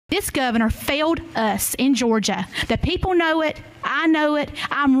This governor failed us in Georgia. The people know it. I know it.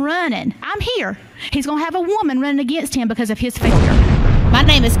 I'm running. I'm here. He's going to have a woman running against him because of his failure. My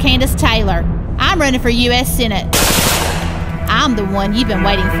name is Kandiss Taylor. I'm running for U.S. Senate. I'm the one you've been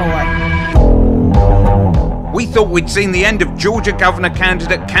waiting for. We thought we'd seen the end of Georgia governor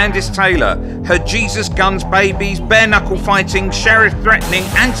candidate Kandiss Taylor. Her Jesus guns babies, bare-knuckle fighting, sheriff-threatening,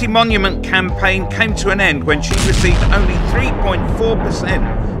 anti-monument campaign came to an end when she received only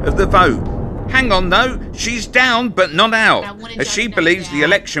 3.4% of the vote. Hang on though, she's down but not out, as she believes the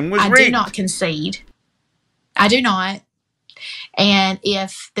election was rigged. I do not concede. I do not. And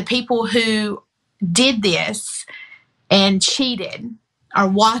if the people who did this and cheated are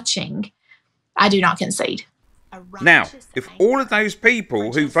watching, I do not concede. Now, if all of those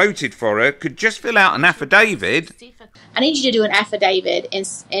people who voted for her could just fill out an affidavit... I need you to do an affidavit and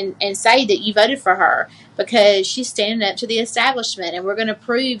say that you voted for her because she's standing up to the establishment, and we're going to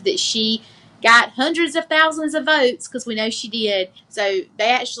prove that she got hundreds of thousands of votes, because we know she did. So they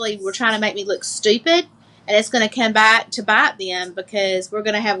actually were trying to make me look stupid, and it's going to come back to bite them because we're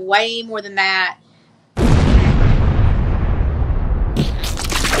going to have way more than that